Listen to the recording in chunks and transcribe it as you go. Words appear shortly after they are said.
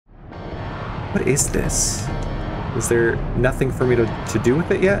What is this? Is there nothing for me to do with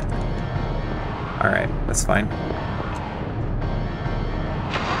it yet? Alright, that's fine.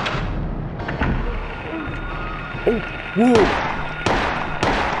 Oh, whoa!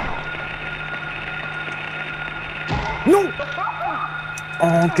 No!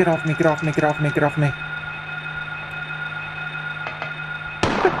 Oh, get off me, get off me, get off me, get off me.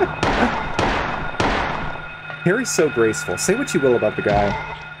 Harry's so graceful. Say what you will about the guy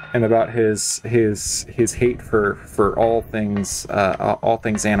and about his hate for all things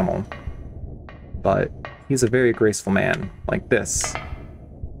animal, but he's a very graceful man. Like this.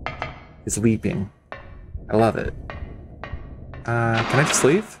 His leaping. I love it. Can I just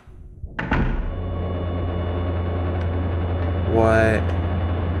leave?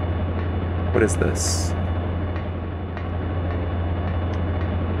 What is this?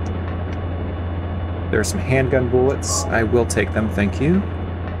 There are some handgun bullets. I will take them, thank you.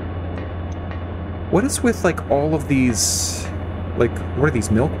 What is with, like, all of these... Like, what are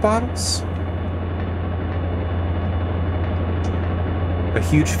these, milk bottles? A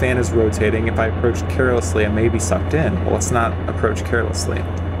huge fan is rotating. If I approach carelessly, I may be sucked in. Well, let's not approach carelessly.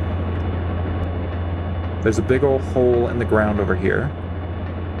 There's a big old hole in the ground over here.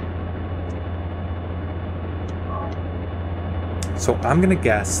 So I'm gonna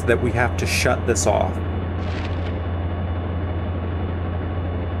guess that we have to shut this off.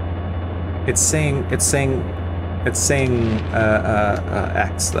 It's saying X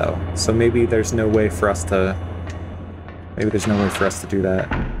though. So maybe there's no way for us to do that.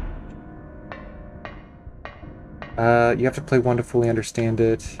 You have to play one to fully understand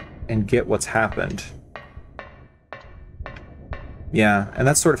it and get what's happened. Yeah, and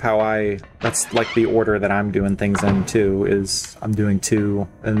that's sort of how that's like the order that I'm doing things in too, is I'm doing 2,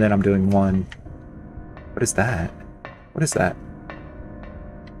 and then I'm doing 1. What is that? What is that?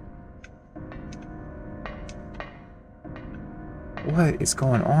 What is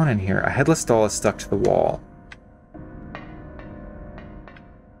going on in here? A headless doll is stuck to the wall.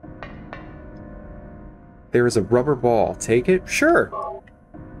 There is a rubber ball. Take it? Sure!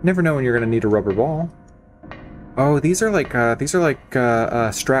 Never know when you're gonna need a rubber ball. Oh, these are like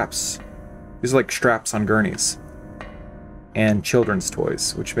straps. These are like straps on gurneys. And children's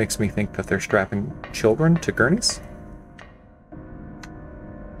toys, which makes me think that they're strapping children to gurneys?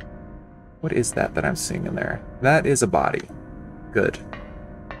 What is that I'm seeing in there? That is a body. Good.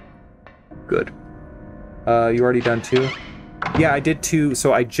 Good. You already done 2? Yeah, I did 2,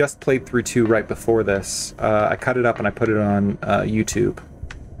 so I just played through 2 right before this. I cut it up and I put it on YouTube.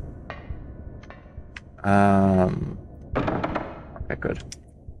 Okay, good.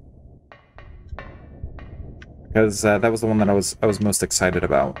 Because that was the one that I was most excited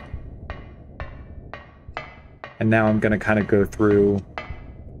about. And now I'm gonna kind of go through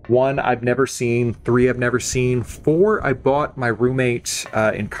 1 I've never seen, 3 I've never seen, 4 I bought my roommate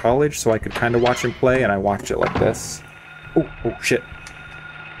in college so I could kind of watch him play, and I watched it like this. Oh shit.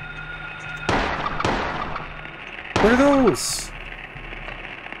 What are those?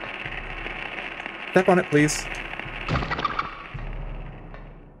 Step on it, please.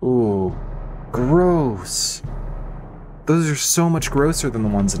 Ooh, gross. Those are so much grosser than the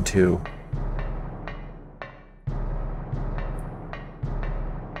ones in 2.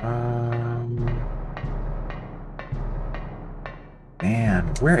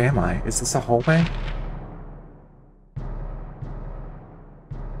 Man, where am I? Is this a hallway?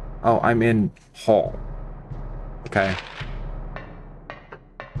 Oh, I'm in hall. Okay.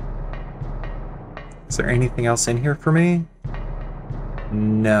 Is there anything else in here for me?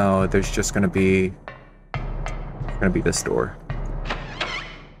 No, there's just gonna be this door.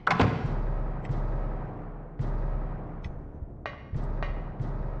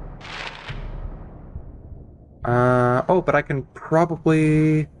 Oh, but I can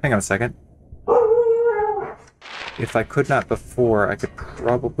probably... Hang on a second. If I could not before, I could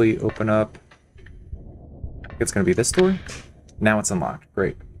probably open up... It's gonna be this door? Now it's unlocked.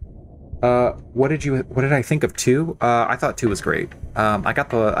 Great. What did I think of 2? I thought 2 was great. I got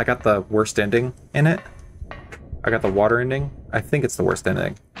the worst ending in it. I got the water ending. I think it's the worst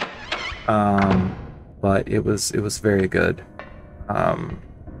ending. But it was very good.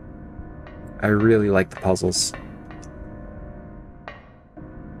 I really like the puzzles.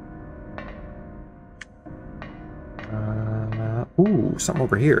 Ooh, something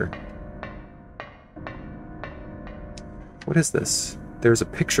over here. What is this? There's a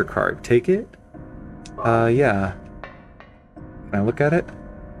picture card. Take it? Yeah. Can I look at it?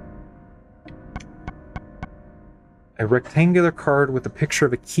 A rectangular card with a picture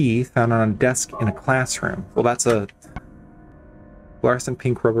of a key found on a desk in a classroom. Well, that's a Fluorescent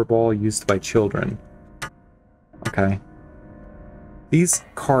pink rubber ball used by children. Okay. These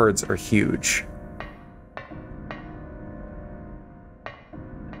cards are huge.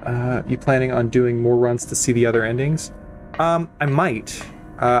 You planning on doing more runs to see the other endings? I might.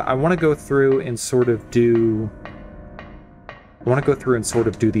 I want to go through and sort of do...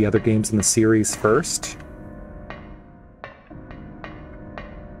 the other games in the series first.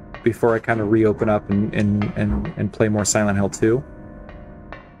 Before I kind of reopen up and play more Silent Hill 2.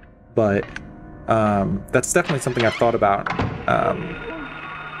 But that's definitely something I've thought about.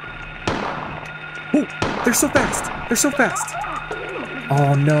 Ooh, they're so fast! They're so fast!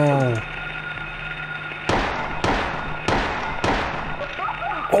 Oh no!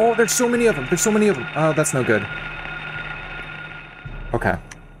 Oh, there's so many of them! There's so many of them! Oh, that's no good. Okay.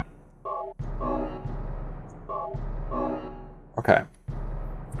 Okay.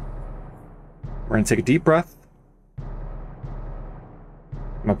 We're gonna take a deep breath.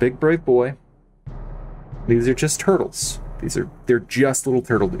 I'm a big, brave boy. These are just turtles. They're just little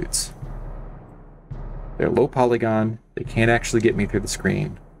turtle dudes. They're low polygon. They can't actually get me through the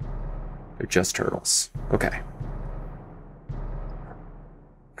screen. They're just turtles. Okay.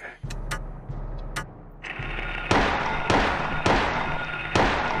 Okay.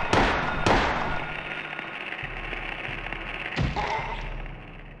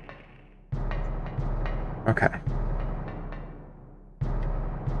 Okay.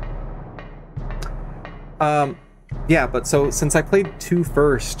 Yeah, but so since I played 2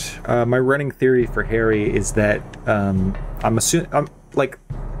 first, my running theory for Harry is that I'm assuming, like,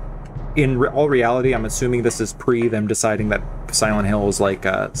 in all reality, I'm assuming this is pre them deciding that Silent Hill is like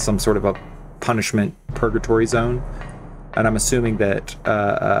some sort of a punishment purgatory zone, and I'm assuming that.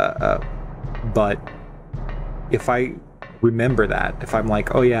 But if I remember that, if I'm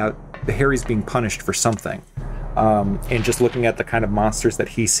like, oh yeah, Harry's being punished for something, and just looking at the kind of monsters that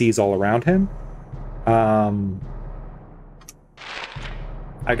he sees all around him.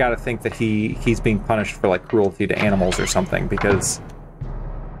 I gotta think that he's being punished for like cruelty to animals or something, because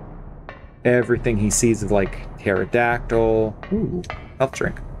everything he sees is like pterodactyl. Ooh, health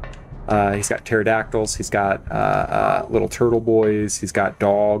drink. He's got pterodactyls, he's got little turtle boys, he's got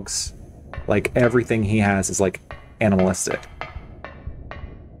dogs. Like everything he has is like animalistic.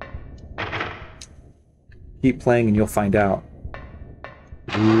 Keep playing and you'll find out.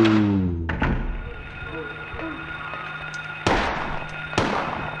 Ooh.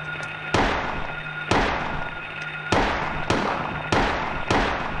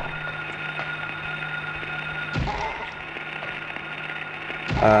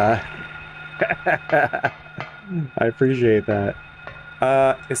 I appreciate that.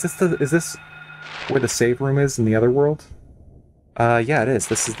 Is this where the save room is in the other world? Yeah, it is.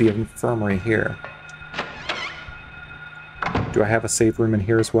 This is the infirmary here. Do I have a save room in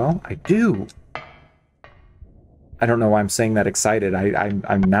here as well? I do! I don't know why I'm saying that excited.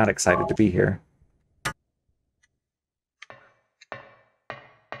 I'm not excited to be here.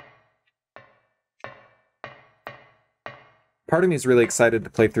 Part of me is really excited to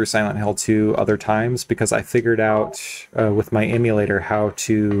play through Silent Hill 2 other times, because I figured out with my emulator how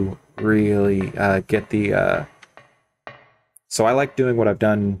to really get the... So I like doing what I've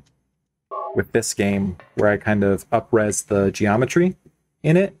done with this game, where I kind of up-res the geometry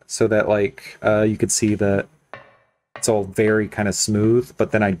in it, so that like you could see that it's all very kind of smooth,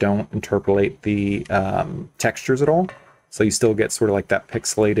 but then I don't interpolate the textures at all. So you still get sort of like that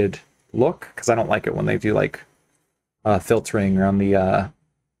pixelated look, because I don't like it when they do like filtering around the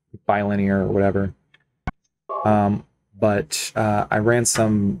bilinear or whatever. But I ran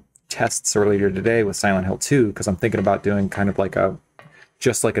some tests earlier today with Silent Hill 2, because I'm thinking about doing kind of like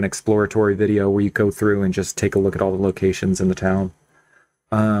just like an exploratory video where you go through and just take a look at all the locations in the town.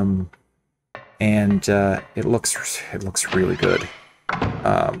 And it looks really good.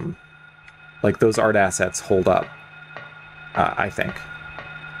 Like those art assets hold up, I think.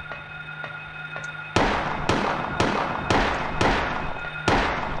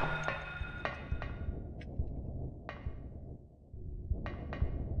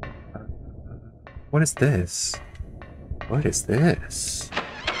 What is this? What is this?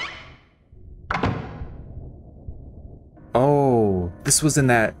 Oh, this was in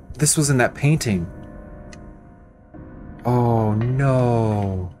that painting. Oh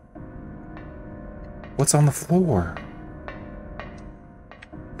no. What's on the floor?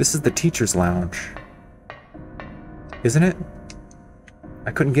 This is the teacher's lounge. Isn't it?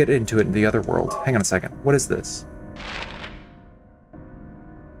 I couldn't get into it in the other world. Hang on a second. What is this?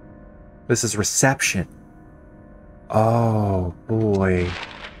 This is reception. Oh, boy.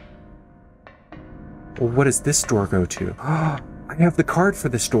 Well, what does this door go to? I have the card for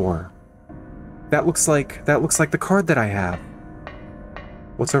this door. That looks like the card that I have.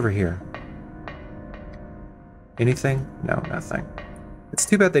 What's over here? Anything? No, nothing. It's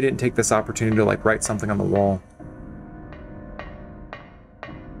too bad they didn't take this opportunity to like write something on the wall.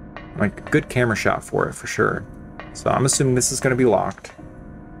 Like, good camera shot for it, for sure. So I'm assuming this is going to be locked.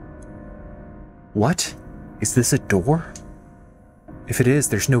 What? Is this a door? If it is,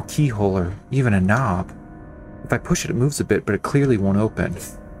 there's no keyhole or even a knob. If I push it, it moves a bit, but it clearly won't open.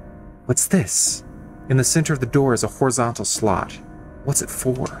 What's this? In the center of the door is a horizontal slot. What's it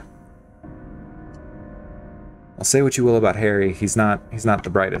for? I'll say what you will about Harry, he's not the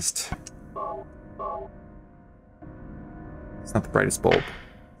brightest. It's not the brightest bulb.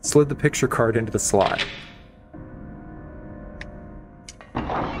 Slid the picture card into the slot.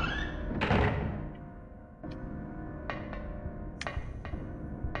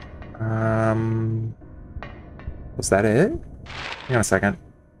 Was that it? Hang on a second.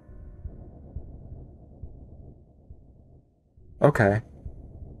 Okay.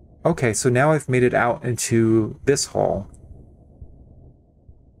 Okay, so now I've made it out into this hall.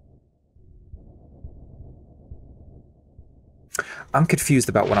 I'm confused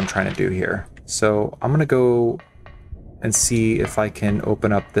about what I'm trying to do here. So I'm gonna go and see if I can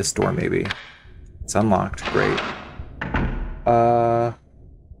open up this door maybe. It's unlocked, great.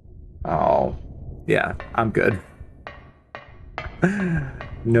 Oh, yeah, I'm good.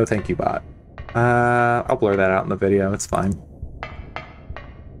 No thank you, bot. I'll blur that out in the video, it's fine.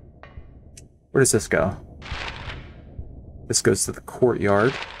 Where does this go? This goes to the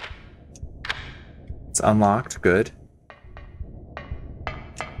courtyard. It's unlocked, good.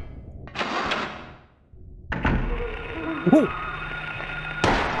 Whoa!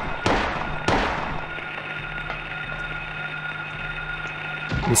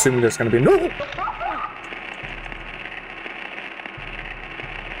 I'm assuming there's gonna be no.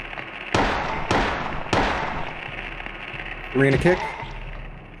 Arena kick.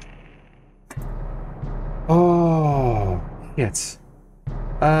 Oh, shit.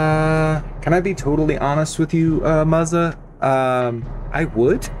 Can I be totally honest with you, Muzza? I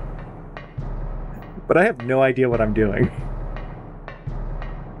would. But I have no idea what I'm doing.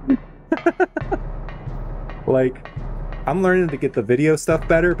 Like, I'm learning to get the video stuff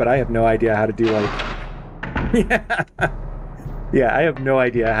better, but I have no idea how to do, like... Yeah. Yeah, I have no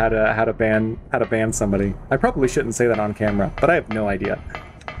idea how to ban somebody. I probably shouldn't say that on camera, but I have no idea.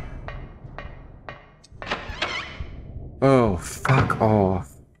 Oh, fuck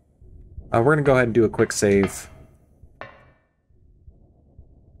off. We're gonna go ahead and do a quick save.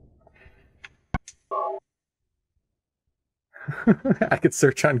 I could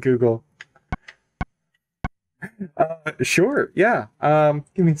search on Google. Sure, yeah.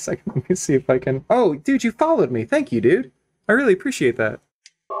 Give me a second. Let me see if I can... Oh, dude, you followed me. Thank you, dude. I really appreciate that.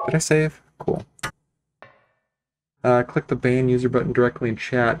 Did I save? Cool. Click the ban user button directly in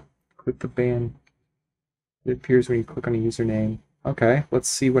chat. Click the ban. It appears when you click on a username. Okay, let's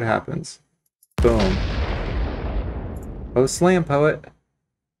see what happens. Boom. Oh, slam poet.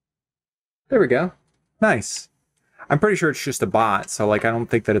 There we go. Nice. I'm pretty sure it's just a bot, so like I don't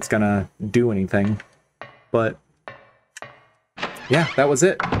think that it's gonna do anything. But yeah, that was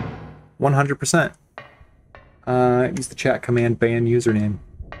it. 100%. Use the chat command ban username.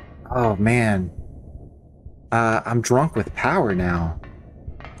 Oh man. I'm drunk with power now.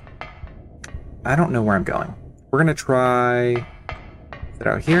 I don't know where I'm going. We're gonna try... Is it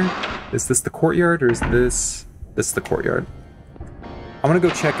out here? Is this the courtyard or is this... This is the courtyard. I'm gonna go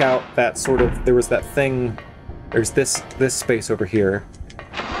check out that sort of... There was that thing... There's this space over here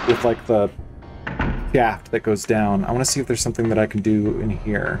with like the shaft that goes down. I want to see if there's something that I can do in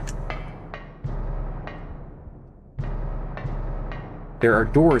here. There are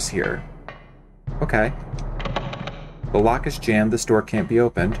doors here. Okay. The lock is jammed. This door can't be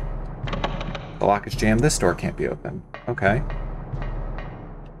opened. The lock is jammed. This door can't be opened. Okay.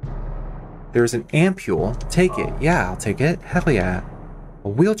 There's an ampule. Take it. Yeah, I'll take it. Hell yeah. A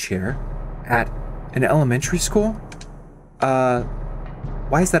wheelchair at an elementary school?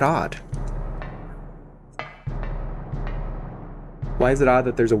 Why is that odd? Why is it odd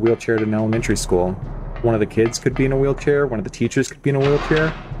that there's a wheelchair at an elementary school? One of the kids could be in a wheelchair. One of the teachers could be in a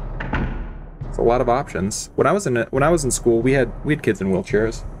wheelchair. It's a lot of options. When I was in school, we had kids in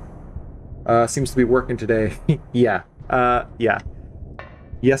wheelchairs. Seems to be working today. Yeah. Yeah.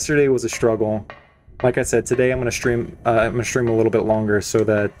 Yesterday was a struggle. Like I said, today I'm gonna stream. I'm gonna stream a little bit longer so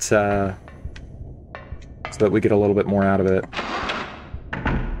that we get a little bit more out of it.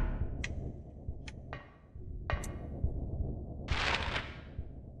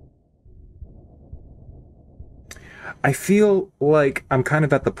 I feel like I'm kind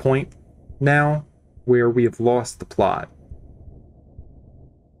of at the point now where we have lost the plot.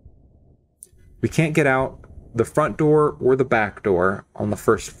 We can't get out the front door or the back door on the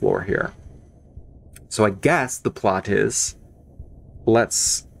first floor here. So I guess the plot is,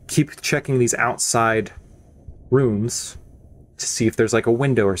 let's keep checking these outside rooms to see if there's like a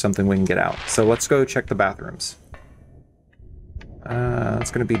window or something we can get out. So let's go check the bathrooms.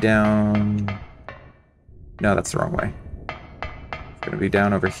 It's gonna be down... No, that's the wrong way. It's gonna be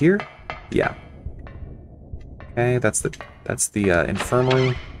down over here. Yeah. Okay, that's the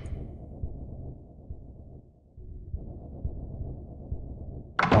infirmary.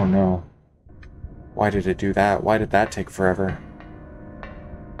 Oh no. Why did it do that? Why did that take forever?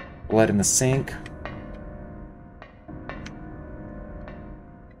 Blood in the sink.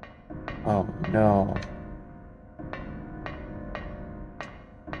 Oh no.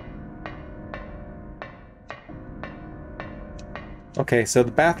 Okay, so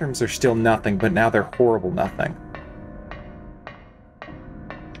the bathrooms are still nothing, but now they're horrible nothing.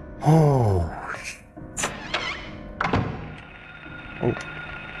 Oh, shit. Oh.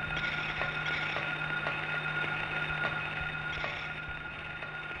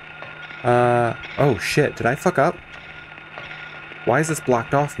 Oh shit, did I fuck up? Why is this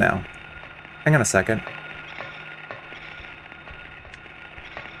blocked off now? Hang on a second.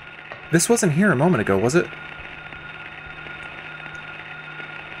 This wasn't here a moment ago, was it?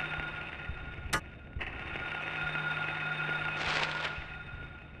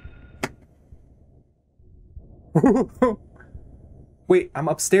 Wait, I'm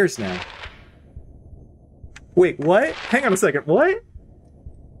upstairs now. Wait, what? Hang on a second, what?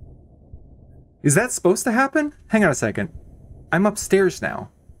 Is that supposed to happen? Hang on a second. I'm upstairs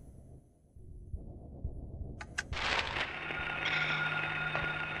now.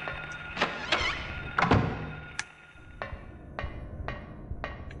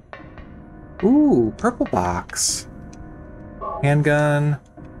 Ooh, purple box. Handgun.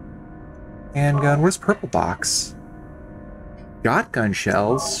 Handgun. Where's purple box? Shotgun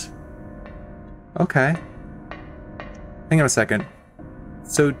shells. Okay. Hang on a second.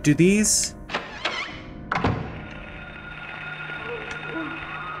 So do these...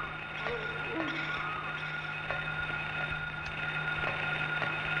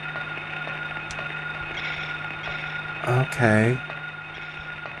 Okay.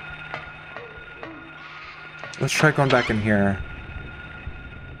 Let's try going back in here.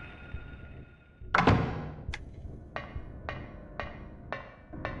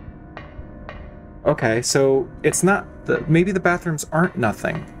 Okay, so it's not the... Maybe the bathrooms aren't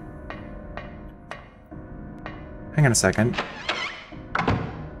nothing. Hang on a second.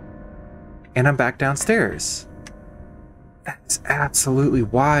 And I'm back downstairs. That's absolutely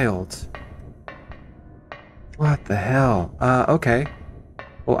wild. What the hell? Okay.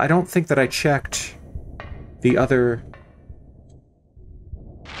 Well, I don't think that I checked the other...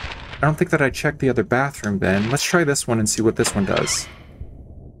 I don't think that I checked the other bathroom then. Let's try this one and see what this one does.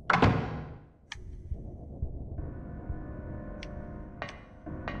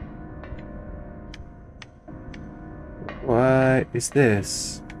 What is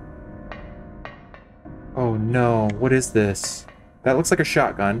this? Oh no, what is this? That looks like a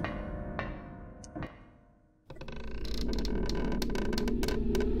shotgun.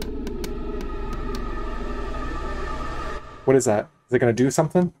 What is that? Is it gonna do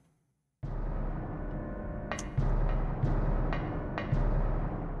something?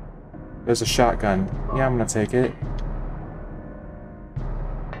 There's a shotgun. Yeah, I'm gonna take it.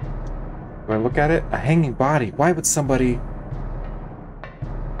 Do I look at it? A hanging body. Why would somebody...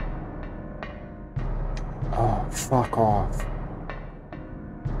 Oh, fuck off.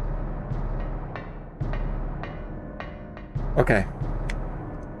 Okay.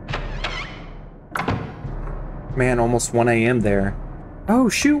 Man, almost 1 a.m. there. Oh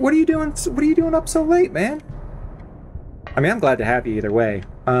shoot, what are you doing? What are you doing up so late, man? I mean, I'm glad to have you either way.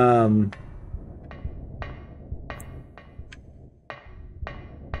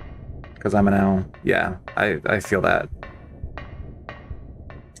 Because I'm an owl. Yeah, I feel that.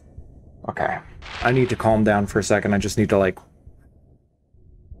 Okay. I need to calm down for a second. I just need to, like,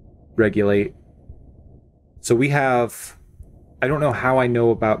 regulate. So we have... I don't know how I know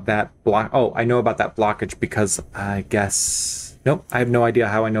about that block. Oh, I know about that blockage because I guess... Nope, I have no idea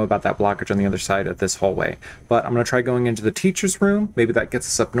how I know about that blockage on the other side of this hallway. But I'm going to try going into the teacher's room. Maybe that gets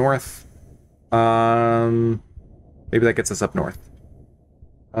us up north. Maybe that gets us up north.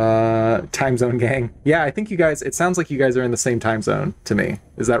 Time zone gang. Yeah, I think you guys... It sounds like you guys are in the same time zone to me.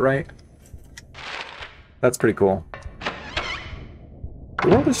 Is that right? That's pretty cool. The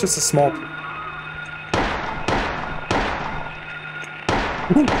world is just a small...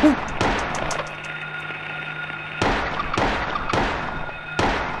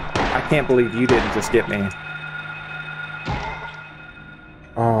 I can't believe you didn't just get me.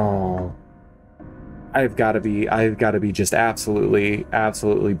 Oh. I've got to be just absolutely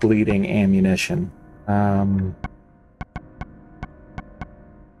bleeding ammunition. I've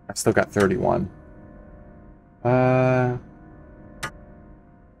still got 31. Oh,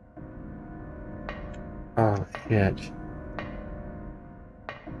 shit.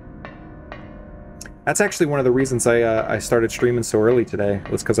 That's actually one of the reasons I started streaming so early today,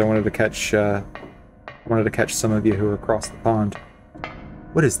 was because I wanted to catch some of you who are across the pond.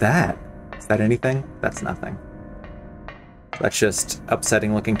 What is that? Is that anything? That's nothing. That's just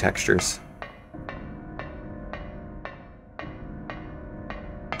upsetting looking textures.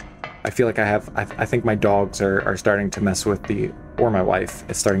 I feel like I think my dogs are starting to mess with or my wife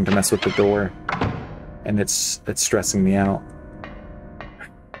is starting to mess with the door, and it's stressing me out.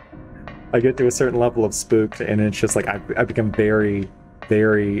 I get to a certain level of spooked, and it's just like I become very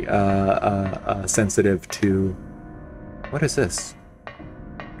sensitive to... What is this? Okay,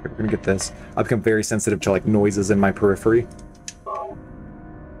 we're gonna get this. I become very sensitive to like noises in my periphery.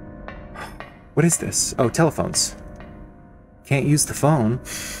 What is this? Oh, telephones. Can't use the phone.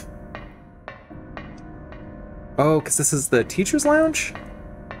 Oh, because this is the teacher's lounge?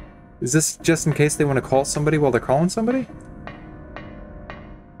 Is this just in case they want to call somebody while they're calling somebody?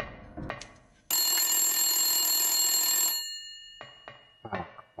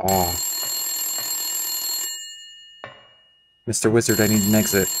 Oh. Mr. Wizard, I need an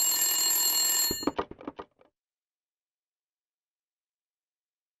exit.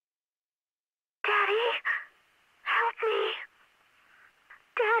 Daddy? Help me.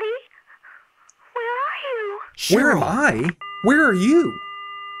 Daddy? Where are you? Cheryl. Where am I? Where are you?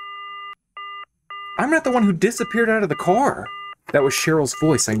 I'm not the one who disappeared out of the car. That was Cheryl's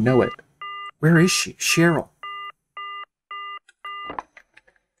voice, I know it. Where is she? Cheryl.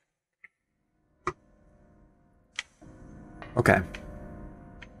 Okay.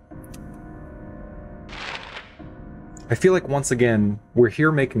 I feel like once again, we're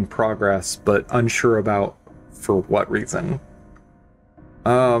here making progress, but unsure about for what reason.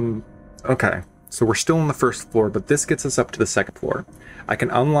 Okay. So we're still on the first floor, but this gets us up to the second floor. I'm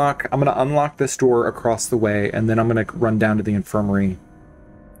gonna unlock this door across the way, and then I'm gonna run down to the infirmary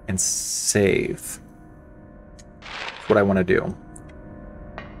and save. That's what I want to do.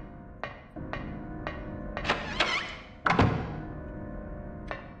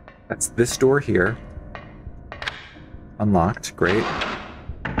 That's this door here. Unlocked, great.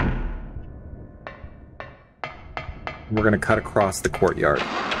 We're gonna cut across the courtyard.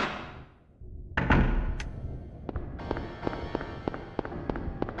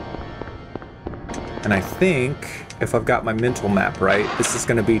 And I think, if I've got my mental map right, this is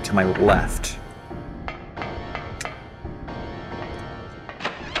gonna be to my left.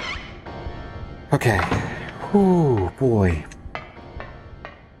 Okay. Oh boy.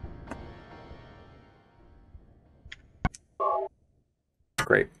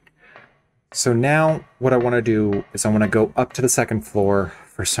 Great. So now what I want to do is I want to go up to the second floor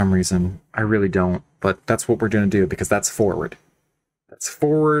for some reason. I really don't, but that's what we're going to do because that's forward. That's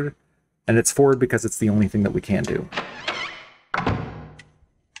forward, and it's forward because it's the only thing that we can do.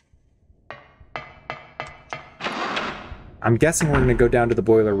 I'm guessing we're going to go down to the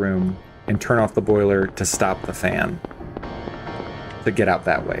boiler room and turn off the boiler to stop the fan. To get out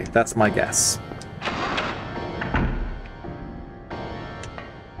that way. That's my guess.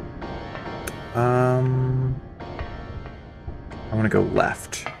 I want to go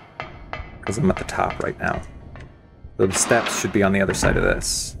left, because I'm at the top right now. So the steps should be on the other side of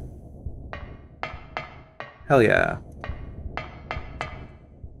this. Hell yeah.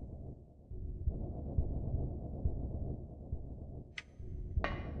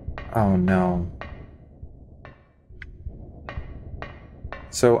 Oh no.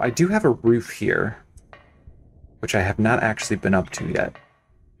 So I do have a roof here, which I have not actually been up to yet.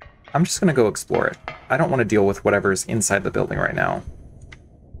 I'm just gonna go explore it. I don't want to deal with whatever's inside the building right now.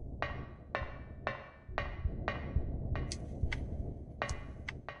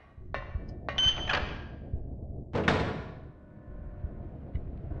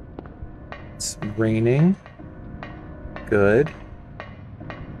 It's raining. Good.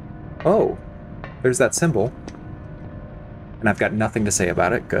 Oh, there's that symbol. And I've got nothing to say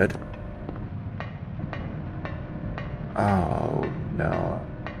about it. Good. Oh, no.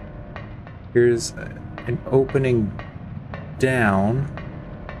 Here's an opening down.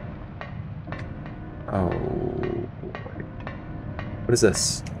 Oh, boy. What is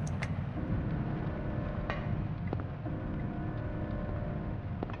this?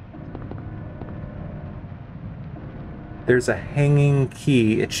 There's a hanging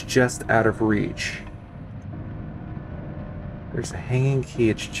key. It's just out of reach. There's a hanging key.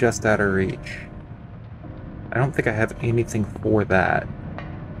 It's just out of reach. I don't think I have anything for that.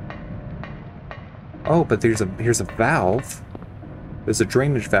 Oh, but here's a valve. There's a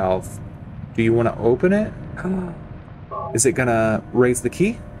drainage valve. Do you want to open it? Is it gonna raise the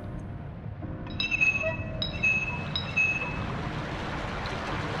key?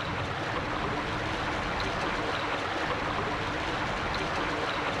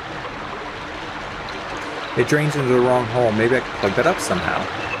 It drains into the wrong hole. Maybe I can plug that up somehow.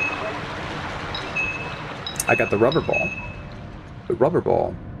 I got the rubber ball. The rubber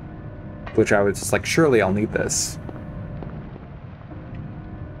ball. Which I was just like, surely I'll need this.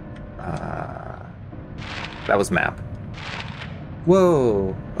 That was map.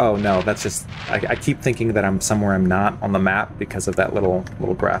 Whoa! Oh no, that's just... I keep thinking that I'm somewhere I'm not on the map because of that little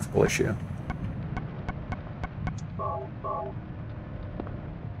graphical issue.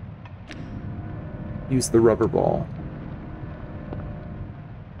 Use the rubber ball.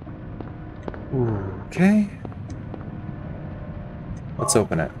 Okay. Let's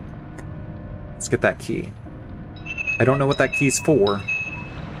open it. Let's get that key. I don't know what that key's for,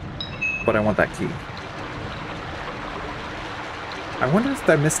 but I want that key. I wonder if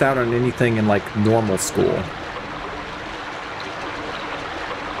I missed out on anything in, like, normal school.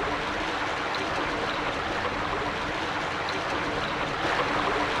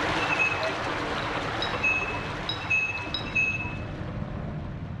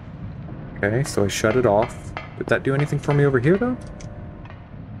 Okay, so I shut it off. Did that do anything for me over here, though?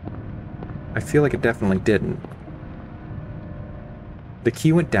 I feel like it definitely didn't. The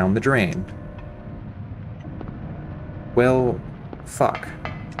key went down the drain. Well, fuck.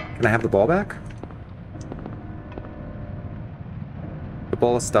 Can I have the ball back? The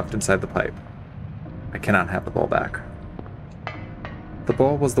ball is stuffed inside the pipe. I cannot have the ball back. The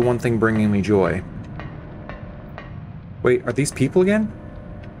ball was the one thing bringing me joy. Wait, are these people again?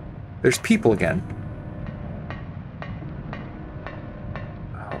 There's people again.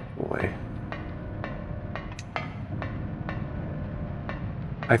 Oh boy.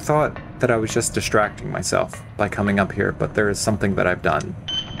 I thought that I was just distracting myself by coming up here, but there is something that I've done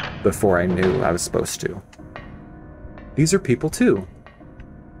before I knew I was supposed to. These are people too.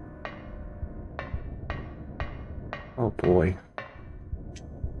 Oh boy.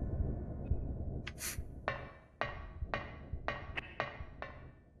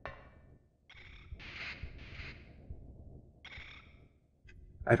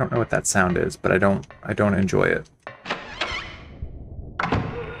 I don't know what that sound is, but I don't enjoy it.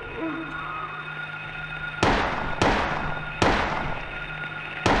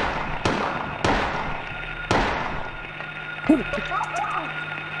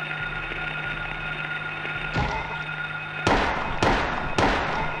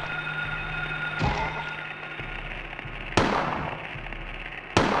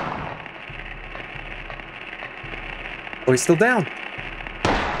 Oh, he's still down.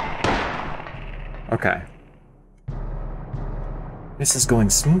 Okay. This is going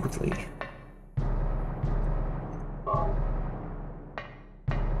smoothly.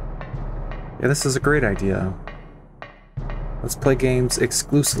 Yeah, this is a great idea. Let's play games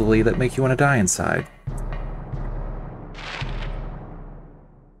exclusively that make you want to die inside.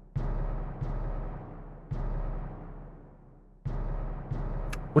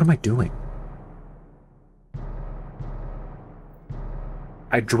 What am I doing?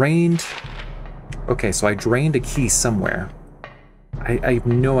 I drained... Okay, so I drained a key somewhere. I have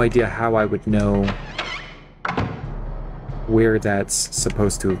no idea how I would know where that's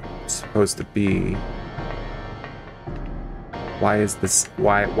supposed to be. Why is this...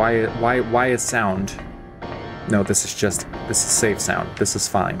 Why is sound? No, this is safe sound. This is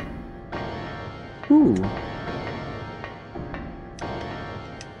fine. Ooh.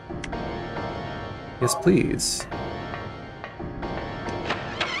 Yes, please.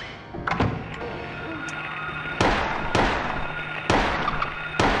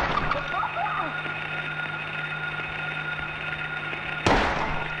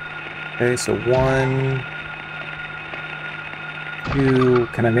 Okay, so 1, 2,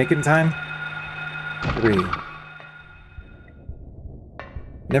 can I make it in time? 3.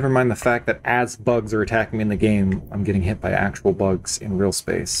 Never mind the fact that as bugs are attacking me in the game, I'm getting hit by actual bugs in real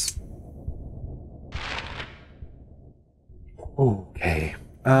space. Okay.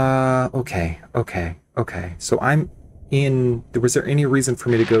 Okay. So I'm in... Was there any reason for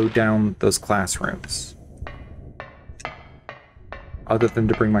me to go down those classrooms? Other than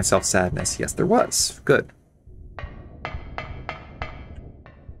to bring myself sadness. Yes, there was. Good.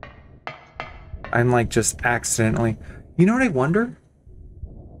 I'm like just accidentally... You know what I wonder?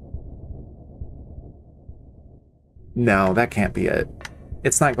 No, that can't be it.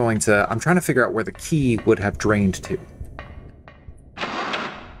 It's not going to... I'm trying to figure out where the key would have drained to.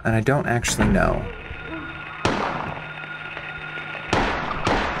 And I don't actually know.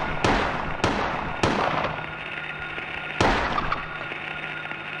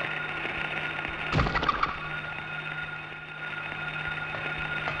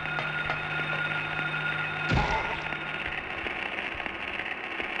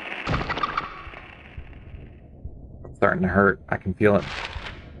 Starting to hurt. I can feel it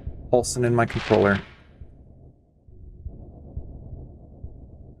pulsing in my controller.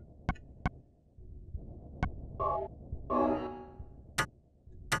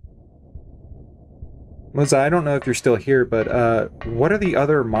 Moza, I don't know if you're still here, but what are the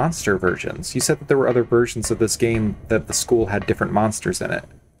other monster versions? You said that there were other versions of this game that the school had different monsters in it.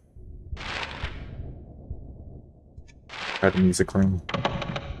 Try the music room.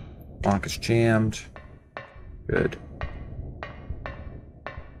 Lock is jammed. Good.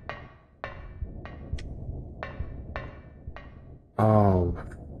 Oh,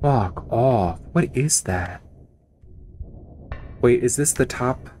 fuck off. What is that? Wait, is this the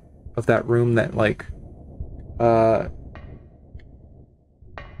top of that room that, like,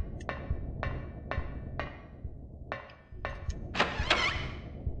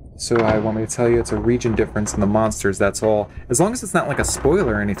 So I want me to tell you it's a region difference in the monsters, that's all. As long as it's not like a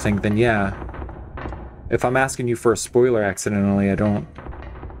spoiler or anything, then yeah. If I'm asking you for a spoiler accidentally, I don't...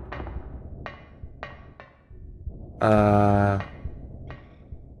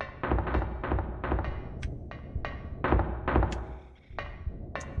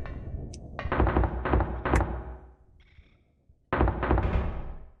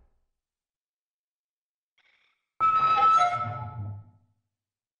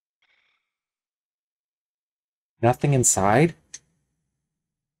 Nothing inside?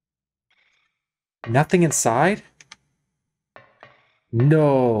 Nothing inside?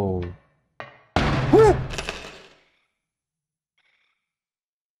 No. Woo!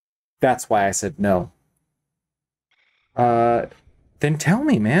 That's why I said no. Then tell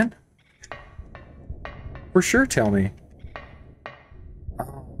me, man. For sure tell me.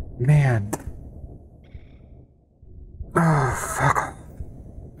 Oh, man. Oh, fuck.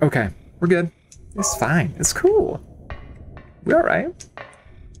 Okay, we're good. It's fine. It's cool. We alright.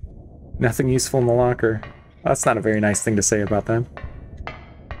 Nothing useful in the locker. That's not a very nice thing to say about them.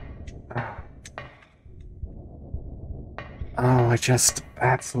 Oh, I just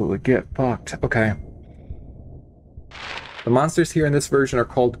absolutely get fucked. Okay. The monsters here in this version are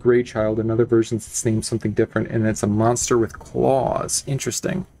called Grey Child. In other versions, it's named something different, and it's a monster with claws.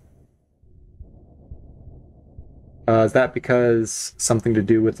 Interesting. Is that because something to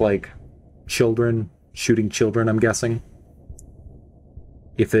do with, like, children, shooting children, I'm guessing?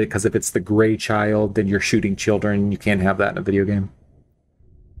 Because if it's the Grey Child, then you're shooting children. You can't have that in a video game.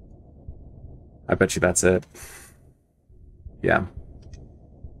 I bet you that's it. Yeah.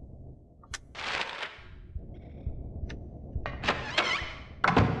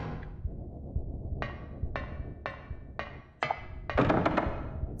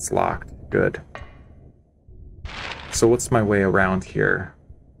 It's locked. Good. So what's my way around here?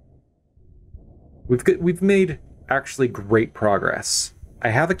 We've made actually great progress. I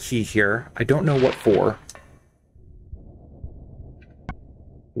have a key here. I don't know what for.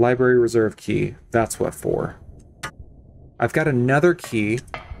 Library reserve key. That's what for. I've got another key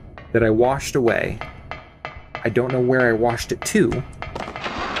that I washed away. I don't know where I washed it to.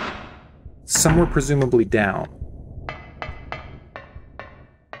 Somewhere presumably down.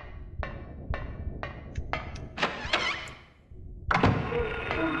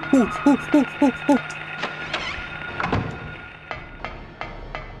 Ooh, ooh, ooh, ooh, ooh.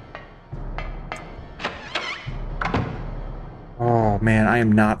 Oh man, I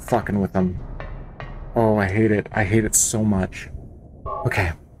am not fucking with them. Oh, I hate it. I hate it so much.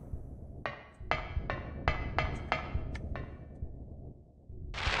 Okay.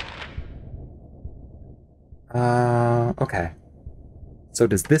 Okay. So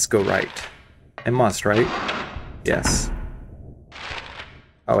does this go right? It must, right? Yes.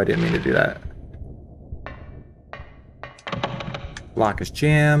 Oh, I didn't mean to do that. Lock is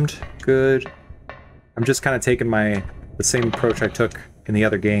jammed. Good. I'm just kind of taking the same approach I took in the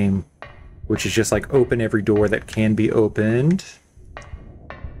other game, which is just like open every door that can be opened.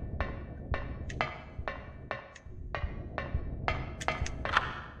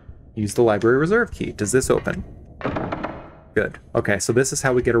 Use the library reserve key. Does this open? Good. Okay, so this is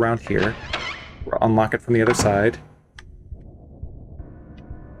how we get around here. We'll unlock it from the other side.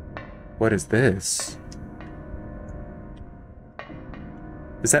 What is this?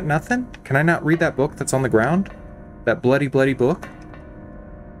 Is that nothing? Can I not read that book that's on the ground? That bloody, bloody book?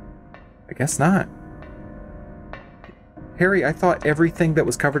 I guess not. Harry, I thought everything that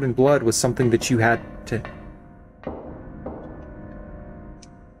was covered in blood was something that you had to...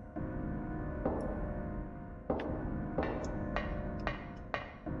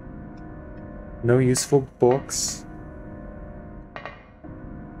 No useful books.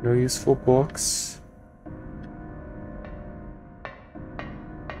 No useful books.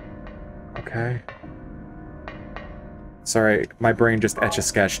 Okay. Sorry, my brain just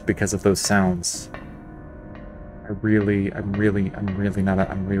etch-a-sketched because of those sounds. I'm really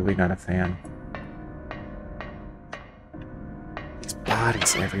not a fan. These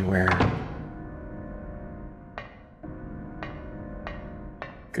bodies everywhere.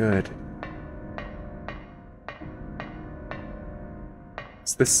 Good.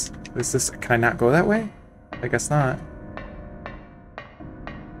 Is this, can I not go that way? I guess not.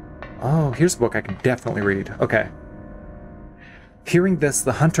 Oh, here's a book I can definitely read. Okay. Hearing this,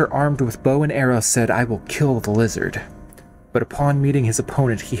 the hunter armed with bow and arrow said, "I will kill the lizard." But upon meeting his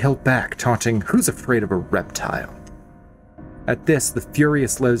opponent, he held back, taunting, "Who's afraid of a reptile?" At this, the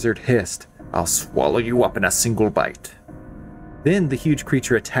furious lizard hissed, "I'll swallow you up in a single bite." Then the huge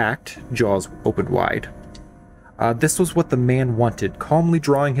creature attacked, jaws opened wide. This was what the man wanted. Calmly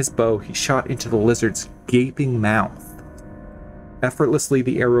drawing his bow, he shot into the lizard's gaping mouth. Effortlessly,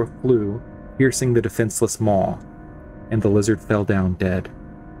 the arrow flew, piercing the defenseless maw, and the lizard fell down dead.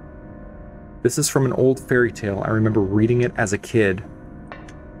 This is from an old fairy tale. I remember reading it as a kid.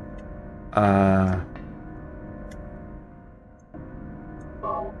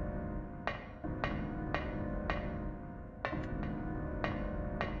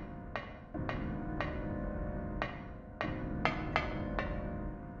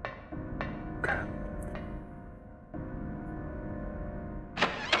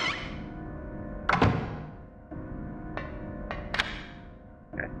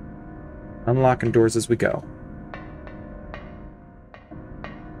 Unlocking doors as we go.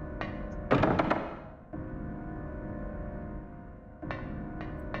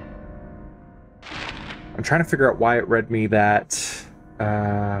 I'm trying to figure out why it read me that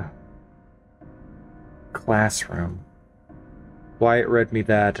classroom. Why it read me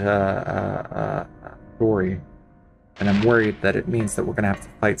that story. And I'm worried that it means that we're going to have to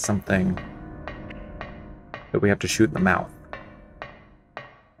fight something that we have to shoot in the mouth.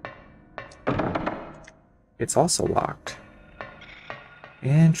 It's also locked.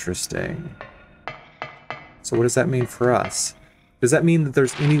 Interesting. So what does that mean for us? Does that mean that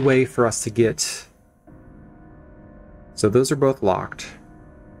there's any way for us to get... So those are both locked.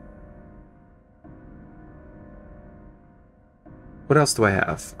 What else do I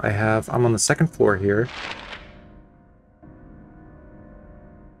have? I'm on the second floor here.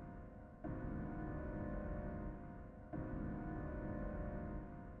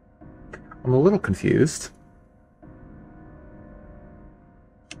 I'm a little confused.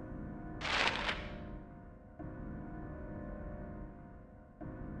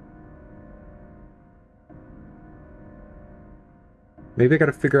 Maybe I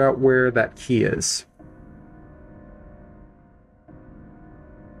gotta figure out where that key is.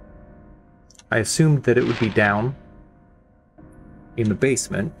 I assumed that it would be down in the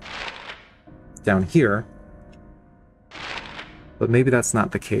basement, down here, but maybe that's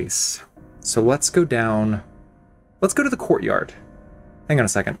not the case. So let's go down, let's go to the courtyard. Hang on a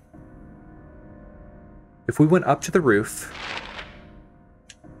second. If we went up to the roof,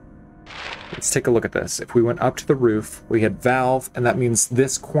 let's take a look at this. If we went up to the roof, we had valve, and that means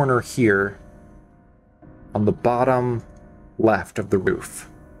this corner here on the bottom left of the roof.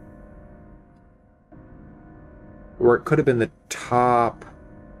 Or it could have been the top,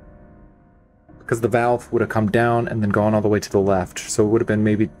 because the valve would have come down and then gone all the way to the left. So it would have been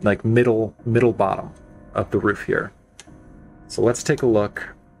maybe like middle bottom of the roof here. So let's take a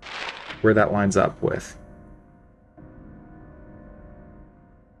look where that lines up with.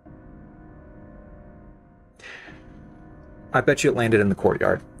 I bet you it landed in the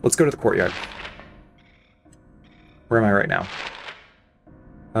courtyard. Let's go to the courtyard. Where am I right now?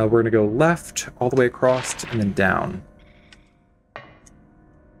 We're going to go left, all the way across, and then down.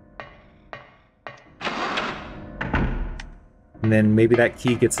 And then maybe that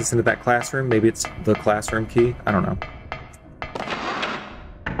key gets us into that classroom. Maybe it's the classroom key. I don't know.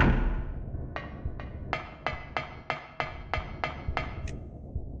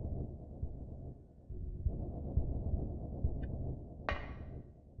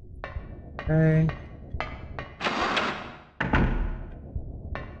 Okay.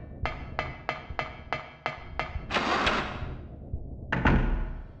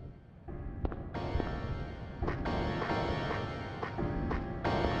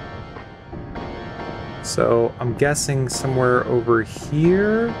 So I'm guessing somewhere over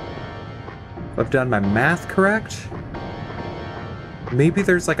here, if I've done my math correct. Maybe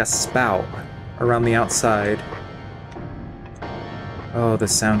there's like a spout around the outside. Oh, the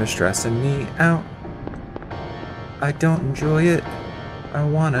sound is stressing me out. I don't enjoy it. I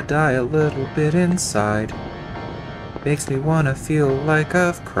wanna die a little bit inside. Makes me wanna feel like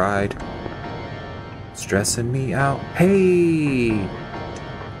I've cried. Stressing me out. Hey!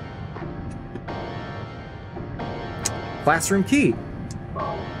 Classroom key.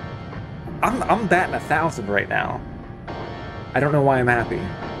 I'm batting 1,000 right now. I don't know why I'm happy.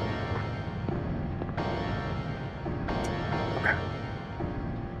 Okay.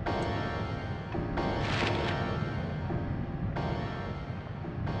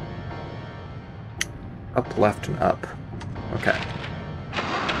 Up, left, and up. Okay.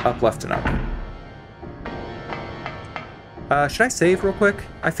 Up, left, and up. Should I save real quick?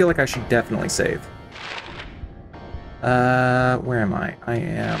 I feel like I should definitely save. Where am I? I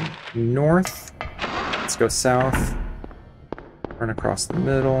am north. Let's go south. Run across the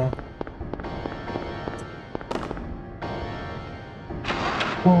middle.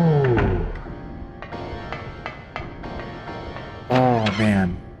 Oh. Oh,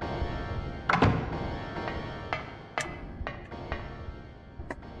 man.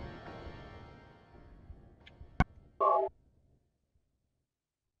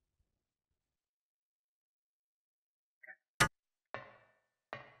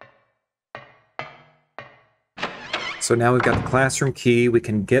 So now we've got the classroom key. We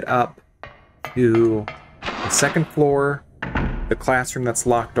can get up to the second floor. The classroom that's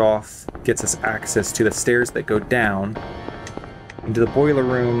locked off gets us access to the stairs that go down into the boiler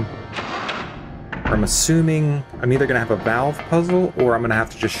room. I'm assuming I'm either going to have a valve puzzle or I'm going to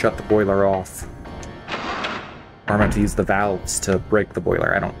have to just shut the boiler off. Or I'm going to have to use the valves to break the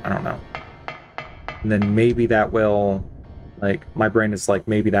boiler. I don't know. And then maybe that will, like, my brain is like,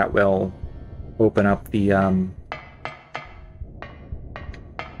 maybe that will open up the,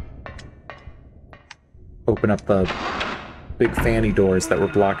 open up the big fanny doors that were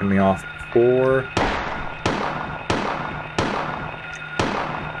blocking me off before.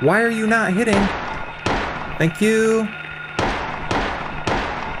 Why are you not hitting? Thank you.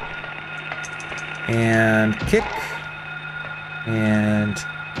 And kick. And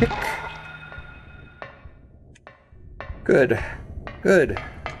kick. Good. Good.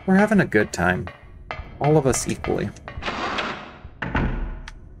 We're having a good time. All of us equally.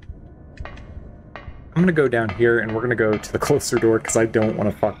 I'm gonna go down here, and we're gonna go to the closer door, because I don't want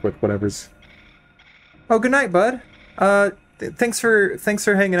to fuck with whatever's... Oh, good night, bud. Thanks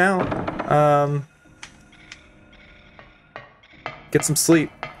for hanging out. Get some sleep.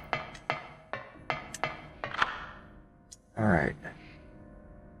 Alright.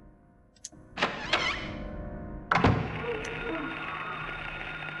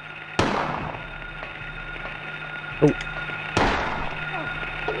 Oh.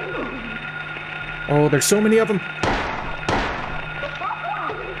 Oh, there's so many of them.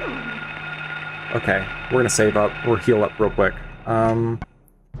 Okay, we're gonna save up or heal up real quick. Okay.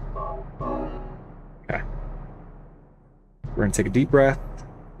 We're gonna take a deep breath.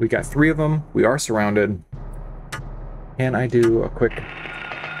 We got 3 of them. We are surrounded. Can I do a quick...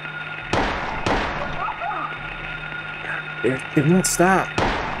 It won't stop.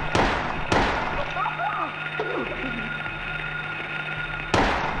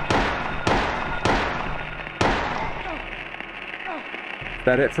 Is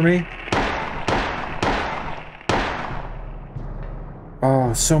that it for me?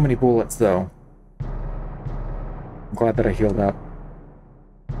 Oh, so many bullets, though. I'm glad that I healed up.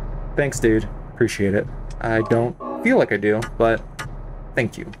 Thanks, dude. Appreciate it. I don't feel like I do, but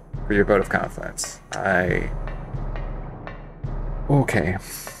thank you for your vote of confidence. Okay.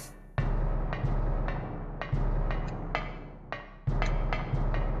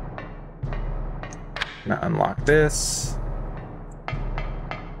 Gonna unlock this.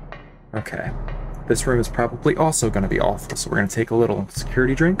 Okay. This room is probably also going to be awful, so we're going to take a little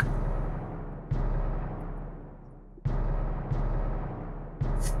security drink.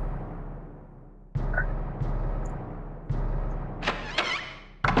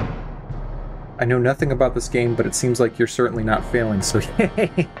 I know nothing about this game, but it seems like you're certainly not failing, so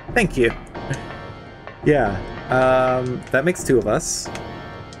yay! Thank you! Yeah, that makes 2 of us.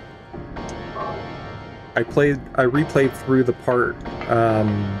 I replayed through the part,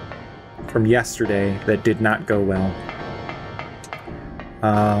 from yesterday that did not go well.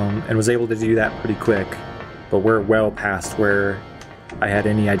 And was able to do that pretty quick, but we're well past where I had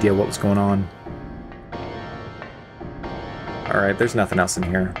any idea what was going on. Alright, there's nothing else in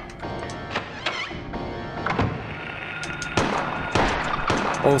here.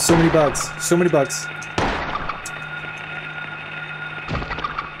 Oh, so many bugs. So many bugs.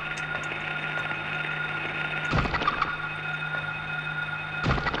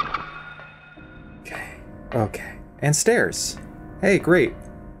 Okay. And stairs. Hey, great.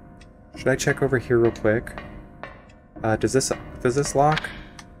 Should I check over here real quick? Does this lock?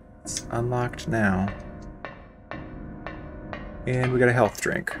 It's unlocked now. And we got a health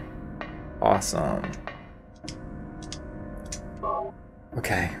drink. Awesome.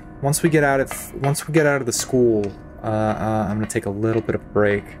 Okay. Once we get out of the school, I'm gonna take a little bit of a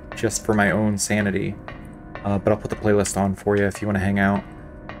break just for my own sanity. But I'll put the playlist on for you if you want to hang out.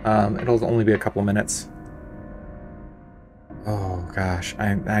 It'll only be a couple of minutes. Oh gosh,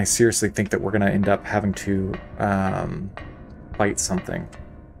 I seriously think that we're gonna end up having to fight something.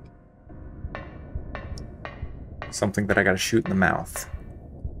 Something that I gotta shoot in the mouth.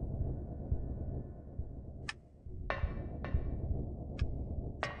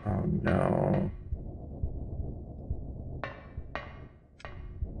 Oh no.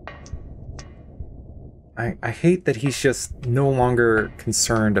 I hate that he's just no longer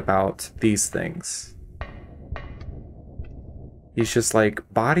concerned about these things. He's just like,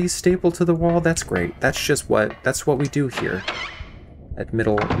 bodies stapled to the wall? That's great. That's what we do here. At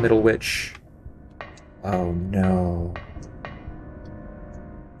Midwich. Oh no.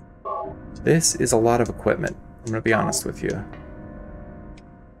 This is a lot of equipment, I'm gonna be honest with you.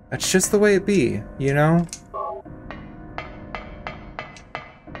 That's just the way it be, you know?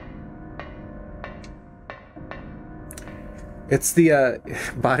 It's the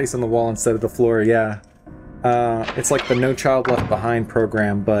bodies on the wall instead of the floor, yeah. It's like the No Child Left Behind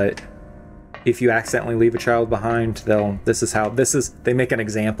program, but if you accidentally leave a child behind, they make an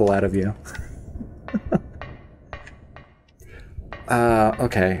example out of you.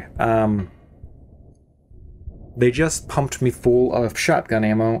 Okay. They just pumped me full of shotgun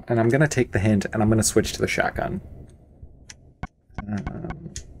ammo, and I'm gonna take the hint, and I'm gonna switch to the shotgun.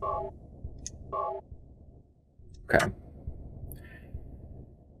 Okay.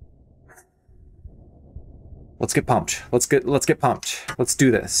 Let's get pumped. Let's get pumped. Let's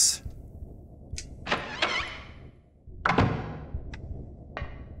do this.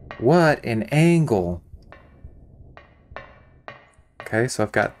 What an angle. Okay, so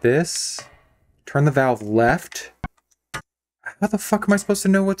I've got this. Turn the valve left. How the fuck am I supposed to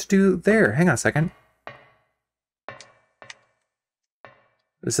know what to do there? Hang on a second.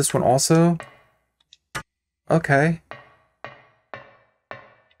 Is this one also? Okay.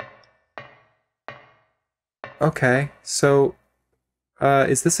 Okay, so,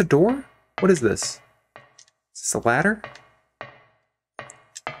 is this a door? What is this? Is this a ladder?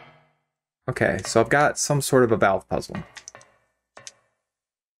 Okay, so I've got some sort of a valve puzzle.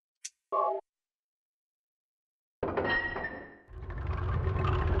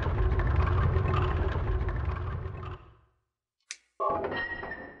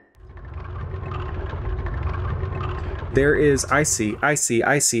 There is, I see.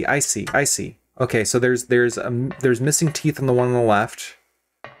 Okay, so there's missing teeth on the one on the left.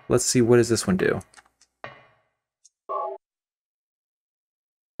 Let's see, what does this one do?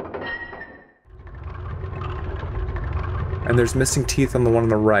 And there's missing teeth on the one on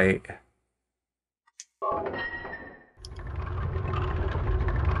the right.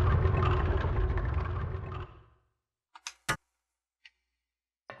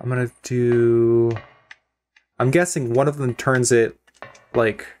 I'm gonna do... I'm guessing one of them turns it,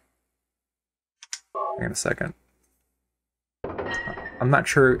 like... Hang on a second. I'm not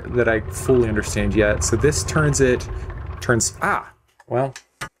sure that I fully understand yet. So this turns... Ah! Well,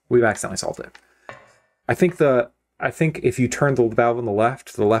 we've accidentally solved it. I think if you turn the valve on the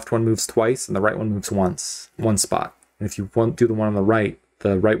left one moves twice, and the right one moves once. One spot. And if you do the one on the right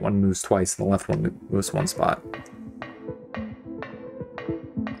one moves twice, and the left one moves one spot.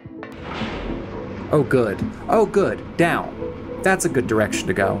 Oh, good. Oh, good. Down. That's a good direction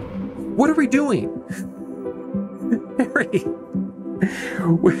to go. What are we doing? Harry.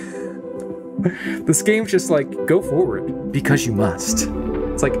 This game's just like, go forward. Because you must.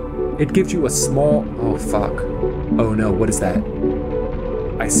 It's like, it gives you a small... Oh, fuck. Oh, no. What is that?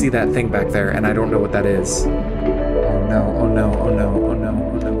 I see that thing back there, and I don't know what that is. Oh, no. Oh, no. Oh, no. Oh, no.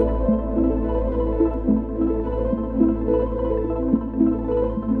 Oh, no.